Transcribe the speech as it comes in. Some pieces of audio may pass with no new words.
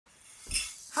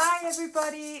Hi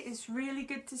everybody, it's really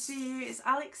good to see you. It's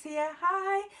Alex here,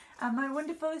 hi, and my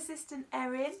wonderful assistant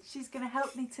Erin. She's going to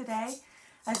help me today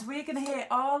as we're going to hear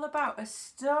all about a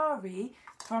story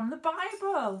from the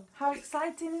Bible. How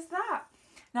exciting is that?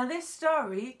 Now this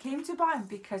story came to mind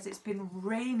because it's been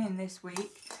raining this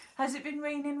week. Has it been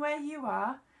raining where you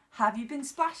are? Have you been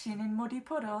splashing in muddy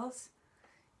puddles?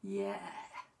 Yeah,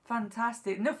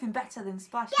 fantastic. Nothing better than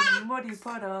splashing in muddy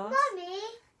puddles. Mummy?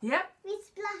 Yep. We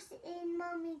splashed in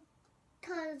mummy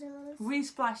puddles. We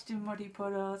splashed in muddy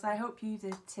puddles. I hope you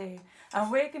did too.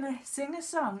 And we're going to sing a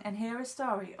song and hear a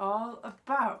story all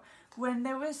about when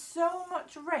there was so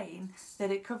much rain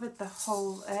that it covered the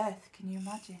whole earth. Can you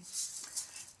imagine?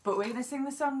 But we're going to sing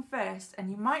the song first, and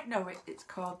you might know it. It's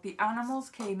called The Animals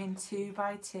Came in 2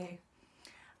 by 2.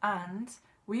 And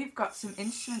we've got some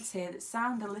instruments here that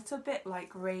sound a little bit like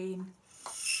rain.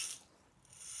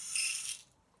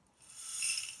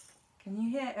 Can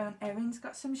you hear? Erin's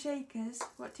got some shakers.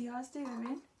 What do yours do,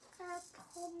 Erin?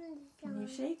 Can you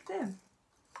shake them?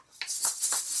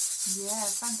 Yeah,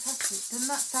 fantastic. Doesn't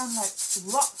that sound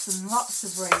like lots and lots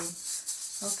of rain?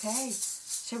 Okay,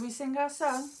 shall we sing our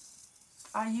song?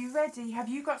 Are you ready? Have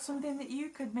you got something that you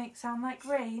could make sound like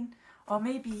rain? Or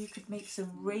maybe you could make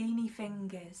some rainy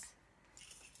fingers.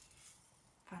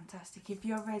 Fantastic. If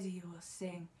you're ready, you will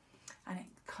sing. And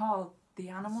it's called The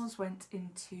Animals Went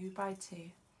in 2 by 2.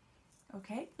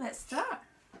 Okay, let's start.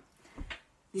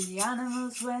 The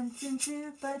animals went in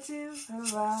 2 by 2,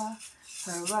 hurrah,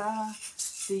 hurrah.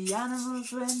 The animals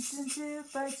went in 2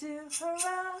 by 2,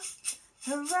 hurrah,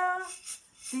 hurrah.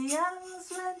 The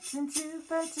animals went in 2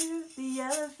 by 2, the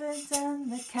elephant and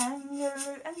the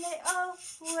kangaroo, and they all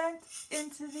went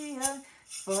into the yard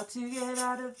for to get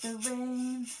out of the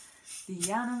rain.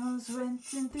 The animals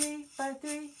went in 3 by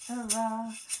 3,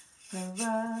 hurrah,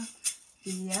 hurrah.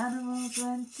 The animals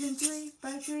went in 3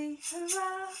 by 3,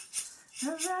 hurrah,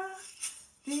 hurrah.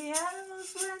 The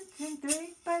animals went in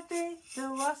 3 by 3, the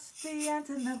wasp, the ant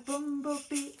and the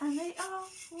bumblebee, and they all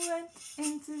went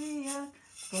into the yard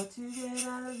for to get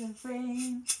out of the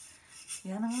rain. The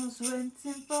animals went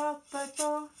in 4 by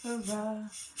 4, hurrah,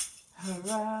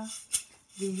 hurrah.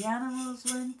 The animals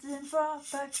went in 4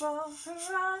 by 4,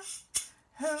 hurrah,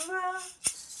 hurrah.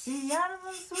 The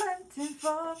animals went in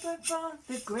 4 by 4,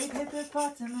 the great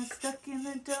hippopotamus stuck in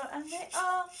the door, and they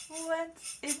all went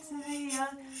into the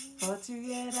yard for to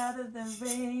get out of the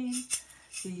rain.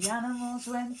 The animals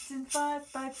went in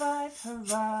 5 by 5,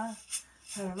 hurrah,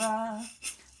 hurrah.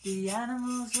 The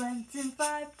animals went in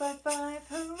 5 by 5,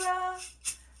 hurrah,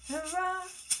 hurrah.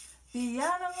 The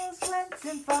animals went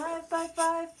in 5 by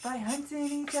 5, by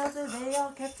hunting each other they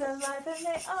all kept alive, and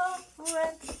they all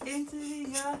went into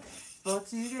the yard for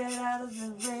to get out of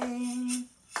the rain.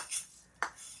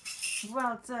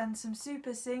 Well done, some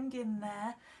super singing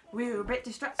there. We were a bit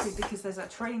distracted because there's a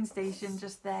train station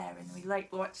just there, and we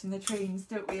like watching the trains,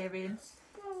 don't we, Erin?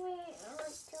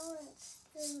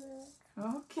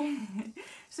 Okay,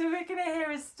 so we're going to hear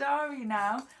a story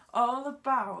now all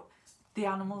about the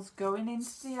animals going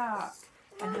into the ark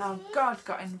and how God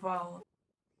got involved.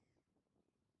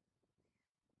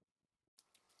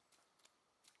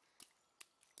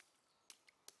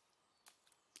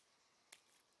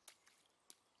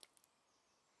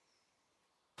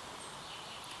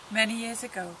 Many years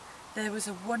ago, there was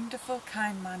a wonderful,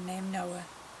 kind man named Noah.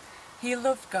 He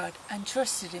loved God and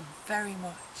trusted him very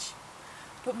much.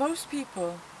 But most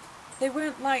people, they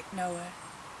weren't like Noah.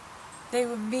 They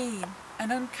were mean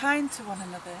and unkind to one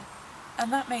another,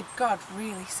 and that made God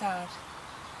really sad.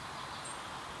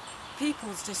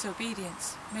 People's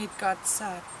disobedience made God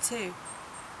sad too.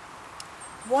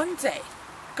 One day,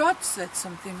 God said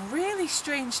something really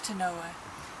strange to Noah.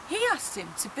 He asked him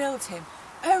to build him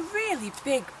a really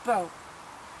big boat,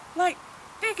 like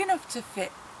big enough to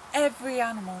fit every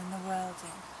animal in the world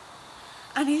in.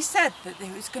 And he said that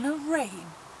it was going to rain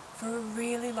for a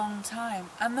really long time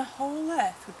and the whole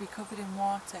earth would be covered in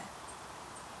water.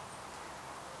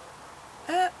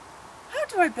 How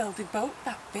do I build a boat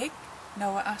that big?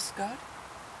 Noah asked God.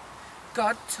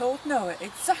 God told Noah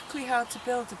exactly how to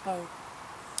build a boat.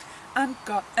 And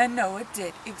Noah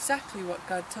did exactly what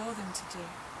God told him to do.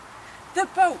 The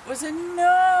boat was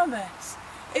enormous.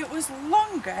 It was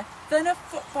longer than a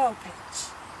football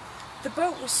pitch. The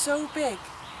boat was so big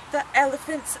that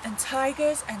elephants and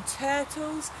tigers and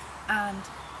turtles and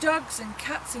dogs and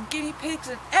cats and guinea pigs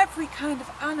and every kind of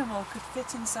animal could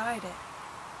fit inside it.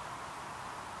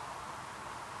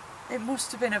 It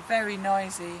must have been a very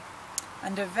noisy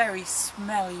and a very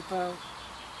smelly boat.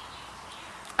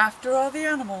 After all the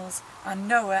animals and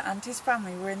Noah and his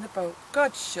family were in the boat,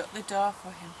 God shut the door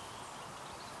for him.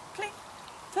 Clink,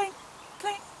 clink,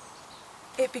 clink.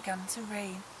 it began to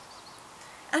rain.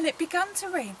 And it began to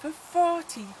rain for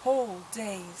 40 whole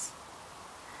days.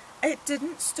 It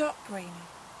didn't stop raining.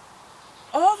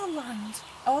 All the land,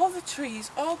 all the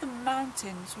trees, all the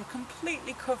mountains were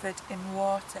completely covered in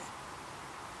water.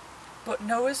 But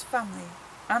Noah's family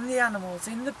and the animals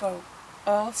in the boat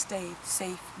all stayed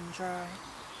safe and dry.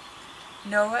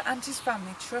 Noah and his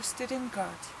family trusted in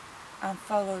God and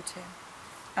followed him,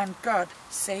 and God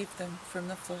saved them from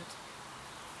the flood.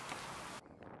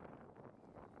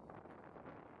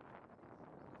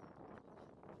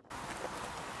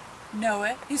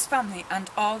 Noah, his family and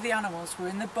all the animals were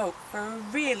in the boat for a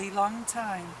really long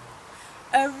time.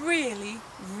 A really,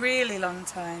 really long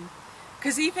time.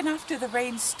 Because even after the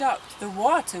rain stopped, the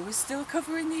water was still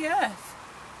covering the earth.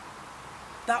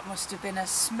 That must have been a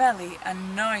smelly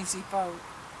and noisy boat.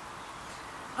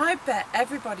 I bet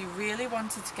everybody really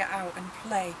wanted to get out and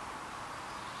play,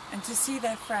 and to see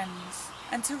their friends,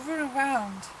 and to run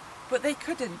around, but they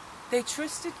couldn't. They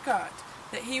trusted God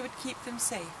that he would keep them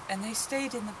safe, and they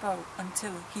stayed in the boat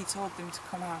until he told them to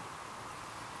come out.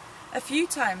 A few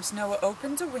times Noah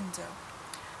opened a window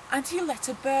and he let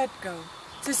a bird go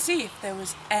to see if there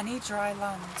was any dry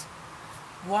land.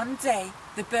 One day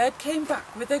the bird came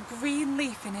back with a green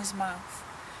leaf in his mouth.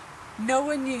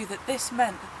 Noah knew that this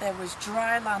meant that there was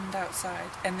dry land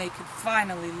outside and they could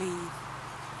finally leave.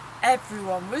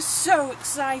 Everyone was so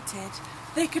excited.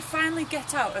 They could finally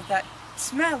get out of that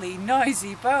smelly,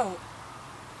 noisy boat.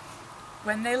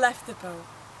 When they left the boat,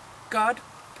 God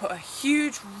put a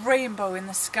huge rainbow in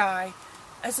the sky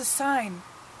as a sign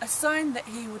that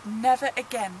he would never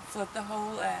again flood the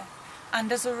whole earth,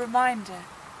 and as a reminder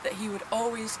that he would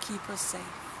always keep us safe.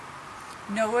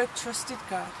 Noah trusted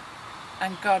God,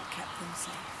 and God kept them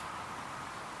safe.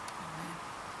 Amen.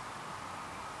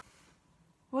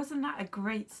 Wasn't that a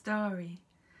great story?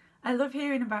 I love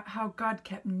hearing about how God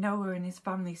kept Noah and his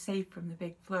family safe from the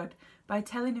big flood by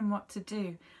telling him what to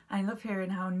do. I love hearing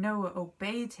how Noah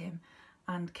obeyed him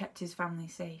and kept his family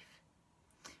safe.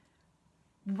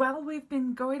 While we've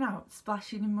been going out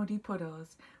splashing in muddy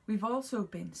puddles, we've also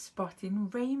been spotting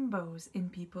rainbows in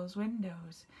people's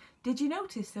windows. Did you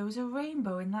notice there was a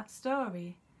rainbow in that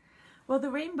story? Well, the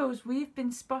rainbows we've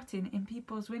been spotting in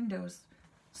people's windows,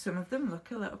 some of them look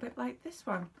a little bit like this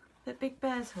one that Big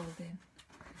Bear's holding.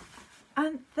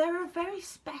 And they're a very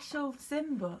special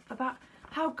symbol about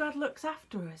how God looks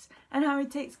after us and how he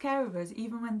takes care of us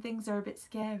even when things are a bit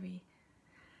scary.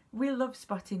 We love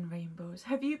spotting rainbows.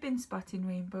 Have you been spotting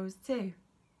rainbows too?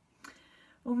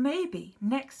 Well, maybe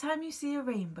next time you see a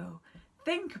rainbow,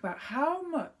 think about how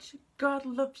much God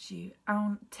loves you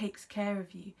and takes care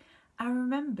of you. And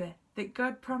remember that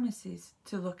God promises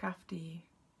to look after you.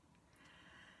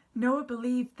 Noah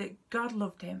believed that God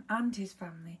loved him and his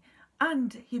family,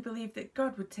 and he believed that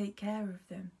God would take care of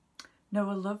them.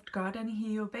 Noah loved God and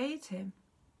he obeyed him,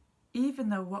 even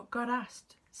though what God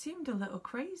asked seemed a little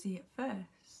crazy at first.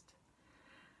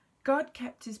 God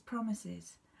kept his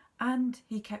promises, and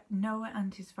he kept Noah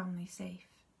and his family safe.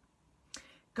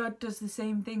 God does the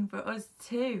same thing for us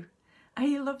too.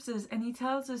 He loves us and he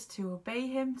tells us to obey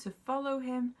him, to follow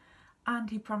him, and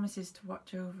he promises to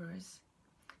watch over us.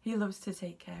 He loves to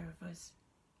take care of us.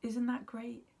 Isn't that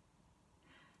great?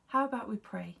 How about we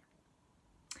pray?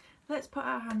 Let's put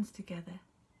our hands together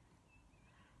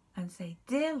and say,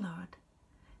 Dear Lord,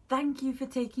 thank you for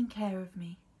taking care of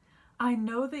me. I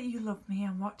know that you love me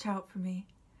and watch out for me.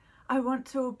 I want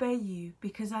to obey you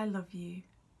because I love you.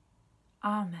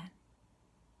 Amen.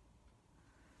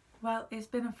 Well, it's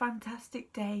been a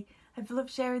fantastic day. I've loved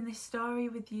sharing this story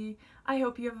with you. I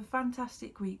hope you have a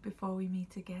fantastic week before we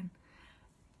meet again.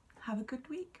 Have a good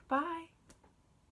week. Bye.